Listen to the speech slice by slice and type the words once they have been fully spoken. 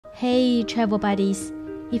Hey travel buddies,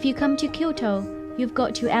 if you come to Kyoto, you've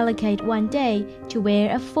got to allocate one day to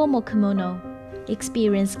wear a formal kimono,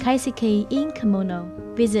 experience Kaiseki in kimono,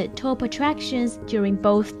 visit top attractions during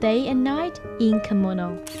both day and night in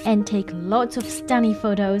kimono, and take lots of stunning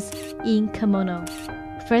photos in kimono.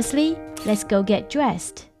 Firstly, let's go get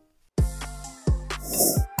dressed.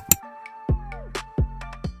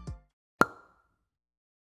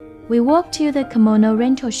 We walked to the kimono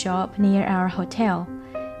rental shop near our hotel.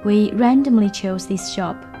 We randomly chose this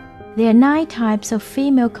shop. There are 9 types of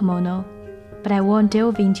female kimono, but I won't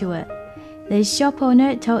delve into it. The shop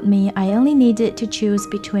owner told me I only needed to choose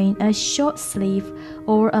between a short sleeve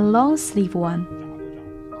or a long sleeve one.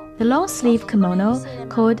 The long sleeve kimono,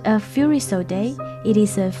 called a furisode, it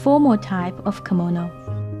is a formal type of kimono,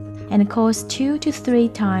 and costs 2 to 3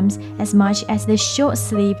 times as much as the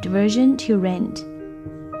short-sleeved version to rent.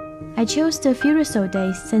 I chose the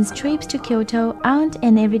furisode since trips to Kyoto aren't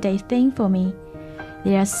an everyday thing for me.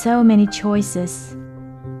 There are so many choices.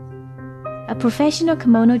 A professional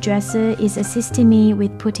kimono dresser is assisting me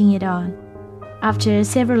with putting it on. After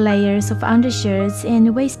several layers of undershirts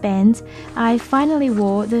and waistbands, I finally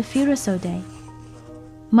wore the furisode.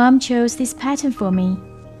 Mom chose this pattern for me,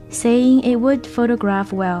 saying it would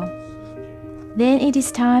photograph well. Then it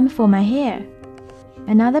is time for my hair.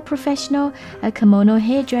 Another professional, a kimono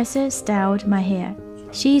hairdresser, styled my hair.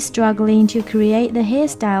 She is struggling to create the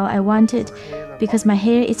hairstyle I wanted because my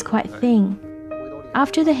hair is quite thin.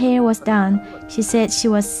 After the hair was done, she said she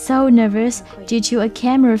was so nervous due to a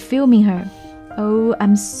camera filming her. Oh,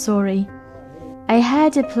 I'm sorry. I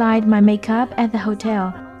had applied my makeup at the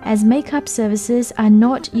hotel, as makeup services are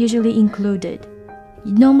not usually included.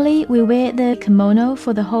 Normally, we wear the kimono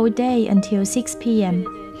for the whole day until 6 p.m.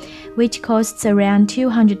 which costs around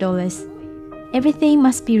 $200. Everything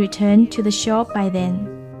must be returned to the shop by then.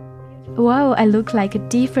 Wow, I look like a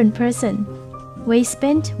different person. We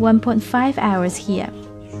spent 1.5 hours here.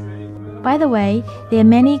 By the way, there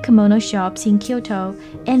are many kimono shops in Kyoto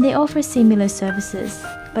and they offer similar services,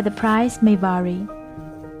 but the price may vary.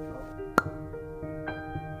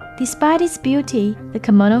 Despite its beauty, the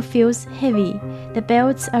kimono feels heavy. The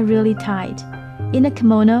belts are really tight. In a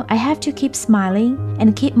kimono, I have to keep smiling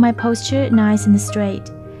and keep my posture nice and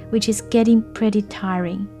straight, which is getting pretty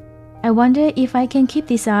tiring. I wonder if I can keep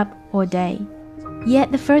this up all day.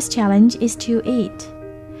 Yet the first challenge is to eat.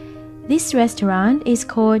 This restaurant is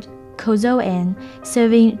called Kozo-en,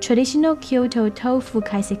 serving traditional Kyoto tofu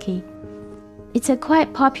kaiseki. It's a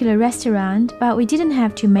quite popular restaurant, but we didn't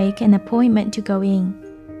have to make an appointment to go in.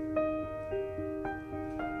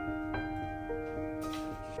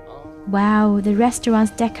 Wow, the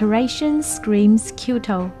restaurant's decoration screams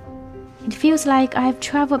Kyoto. It feels like I've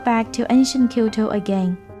traveled back to ancient Kyoto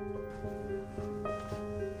again.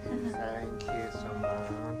 Thank you so much.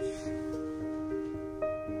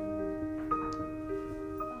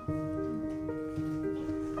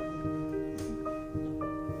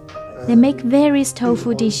 They make various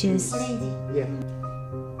tofu dishes. Yeah.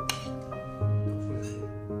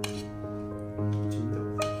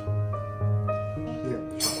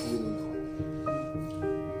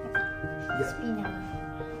 Spinach.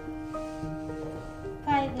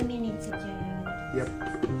 5 minutes, Jude. Yep.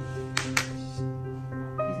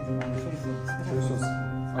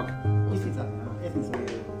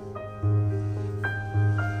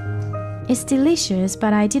 It's delicious,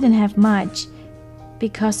 but I didn't have much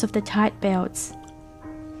because of the tight belts.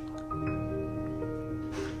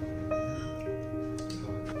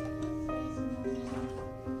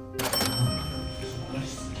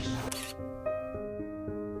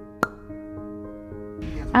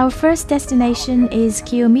 Our first destination is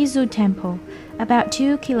Kiyomizu Temple, about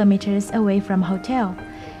 2 kilometers away from hotel.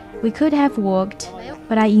 We could have walked,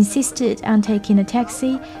 but I insisted on taking a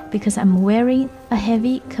taxi because I'm wearing a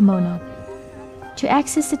heavy kimono. To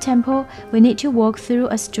access the temple, we need to walk through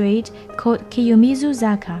a street called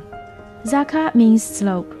Kiyomizu-Zaka. Zaka means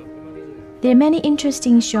slope. There are many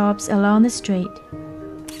interesting shops along the street.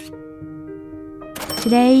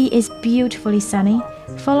 Today is beautifully sunny,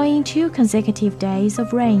 following 2 consecutive days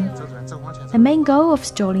of rain. The main goal of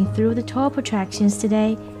strolling through the top attractions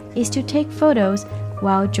today is to take photos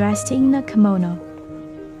while dressed in a kimono.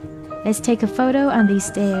 Let's take a photo on these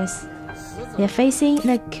stairs. They're facing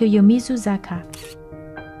the Kiyomizu-Zaka.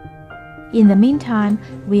 In the meantime,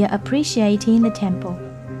 we are appreciating the temple.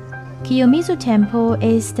 Kiyomizu Temple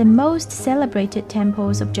is the most celebrated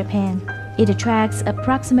temples of Japan. It attracts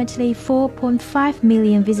approximately 4.5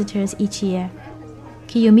 million visitors each year.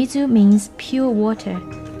 Kiyomizu means pure water.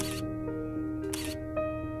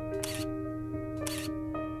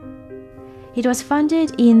 It was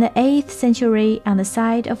founded in the 8th century on the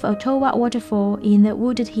side of Otowa Waterfall in the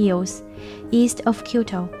wooded hills, east of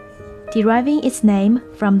Kyoto, deriving its name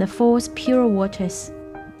from the fall's pure waters.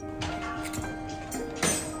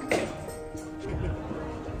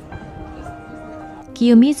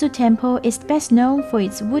 Kiyomizu Temple is best known for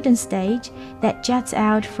its wooden stage that juts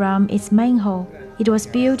out from its main hall. It was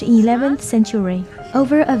built in 11th century,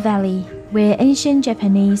 over a valley where ancient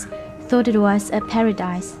Japanese thought it was a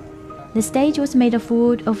paradise. The stage was made of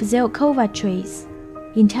wood of zelkova trees,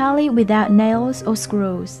 entirely without nails or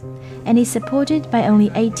screws, and is supported by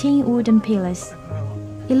only 18 wooden pillars.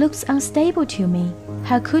 It looks unstable to me.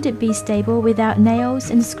 How could it be stable without nails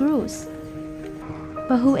and screws?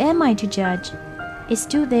 But who am I to judge? It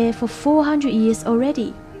stood there for 400 years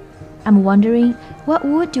already. I'm wondering, what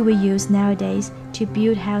wood do we use nowadays to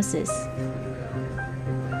build houses?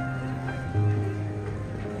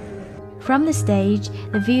 From the stage,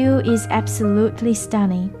 the view is absolutely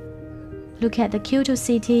stunning. Look at the Kyoto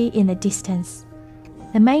city in the distance.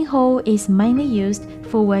 The main hall is mainly used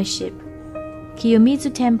for worship.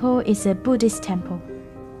 Kiyomizu Temple is a Buddhist temple.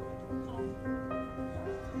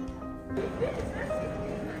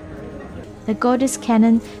 The goddess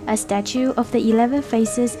Kannon, a statue of the 11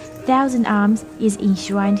 faces, 1,000 arms, is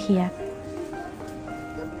enshrined here.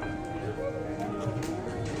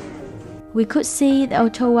 We could see the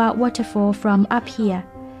Otowa waterfall from up here.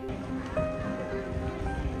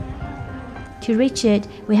 To reach it,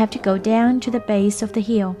 we have to go down to the base of the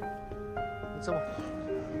hill.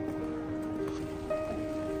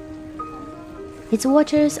 Its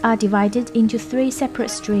waters are divided into 3 separate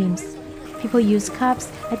streams. People use cups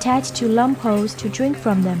attached to long poles to drink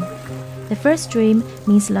from them. The first stream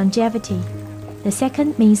means longevity, the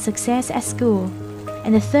second means success at school,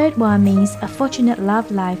 and the third one means a fortunate love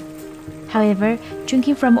life. However,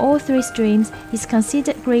 drinking from all 3 streams is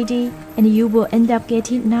considered greedy, and you will end up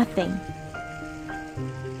getting nothing.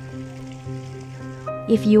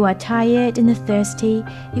 If you are tired and thirsty,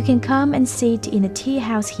 you can come and sit in a tea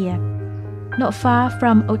house here, not far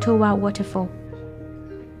from Otowa Waterfall.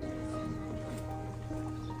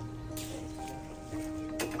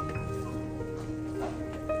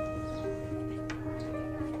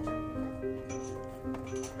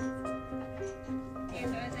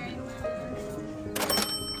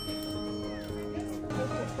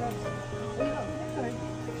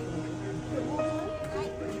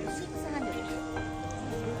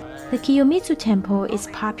 The Kiyomizu Temple is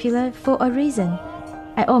popular for a reason.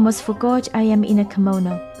 I almost forgot I am in a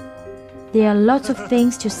kimono. There are lots of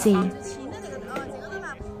things to see.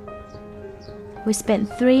 We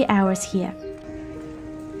spent 3 hours here.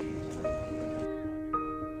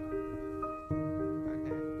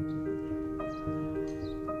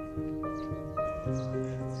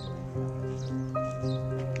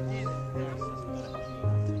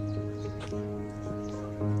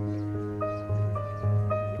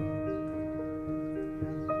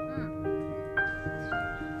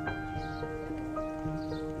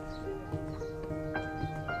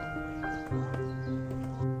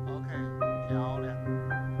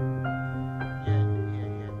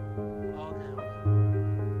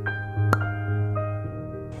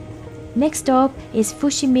 Next stop is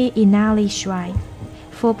Fushimi Inari Shrine,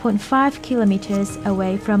 4.5 kilometers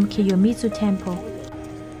away from Kiyomizu Temple.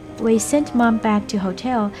 We sent Mom back to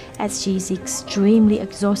hotel as she is extremely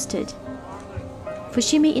exhausted.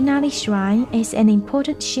 Fushimi Inari Shrine is an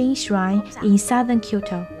important Shin shrine in southern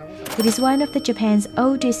Kyoto. It is one of Japan's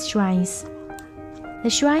oldest shrines. The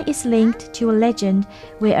shrine is linked to a legend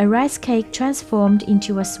where a rice cake transformed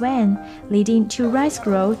into a swan, leading to rice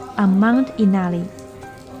growth on Mount Inari.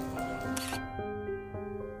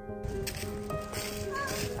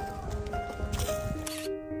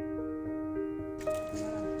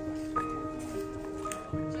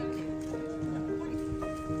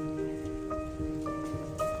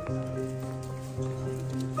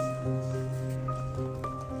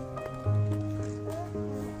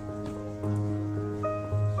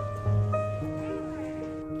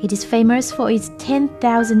 It is famous for its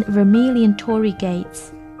 10,000 vermilion torii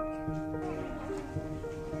gates.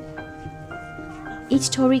 Each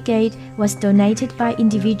torii gate was donated by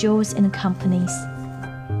individuals and companies.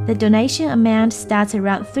 The donation amount starts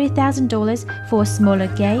around $3,000 for a smaller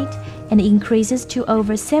gate and increases to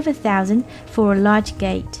over $7,000 for a large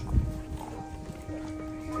gate.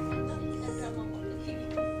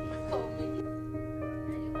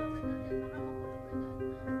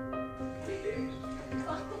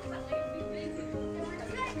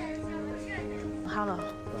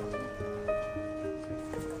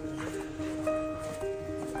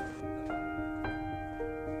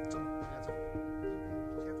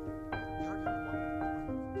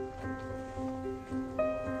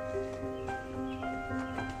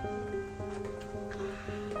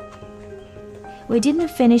 We didn't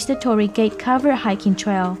finish the Torii Gate covered hiking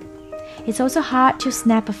trail. It's also hard to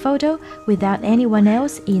snap a photo without anyone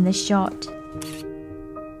else in the shot.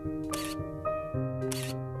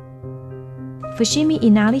 Fushimi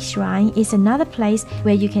Inari Shrine is another place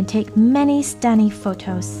where you can take many stunning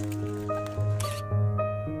photos.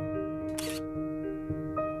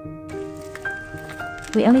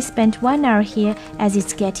 We only spent 1 hour here as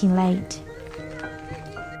it's getting late.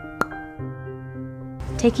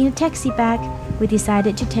 Taking a taxi back, we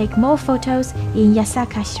decided to take more photos in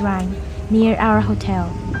Yasaka Shrine, near our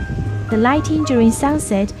hotel. The lighting during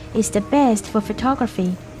sunset is the best for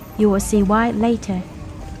photography. You will see why later.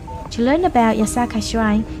 To learn about Yasaka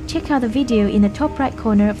Shrine, check out the video in the top right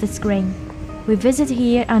corner of the screen. We visited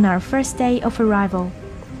here on our first day of arrival.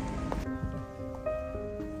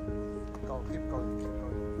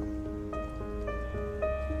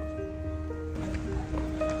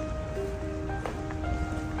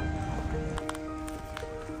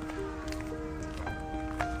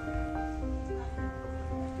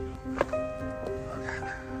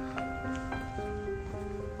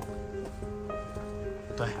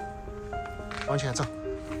 Okay. 往前走，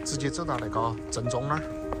直接走到那个正中那儿。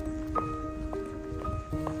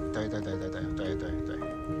对。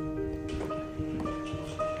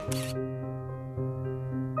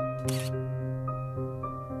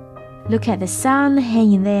Look at the sun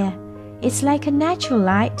hanging there. It's like a natural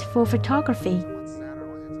light for photography.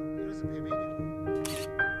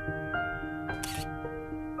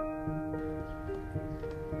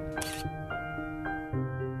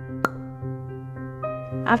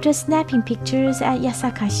 After snapping pictures at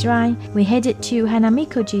Yasaka Shrine, we headed to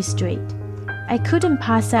Hanamikoji Street. I couldn't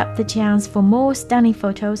pass up the chance for more stunning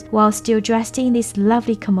photos while still dressed in this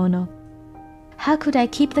lovely kimono. How could I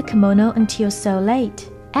keep the kimono until so late?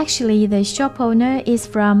 Actually, the shop owner is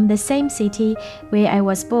from the same city where I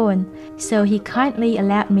was born, so he kindly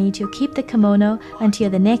allowed me to keep the kimono until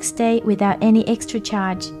the next day without any extra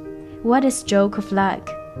charge. What a stroke of luck!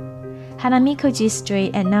 Hanamikoji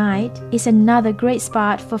Street at night is another great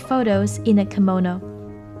spot for photos in a kimono.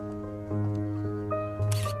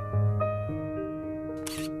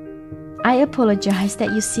 I apologize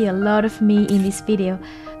that you see a lot of me in this video,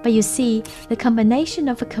 but you see, the combination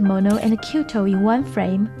of a kimono and a Kyoto in one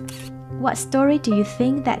frame, what story do you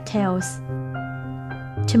think that tells?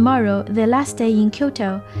 Tomorrow, the last day in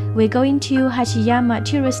Kyoto, we're going to Hachiyama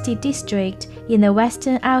touristy district in the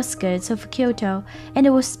western outskirts of Kyoto and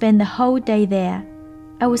we'll spend the whole day there.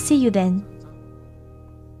 I will see you then.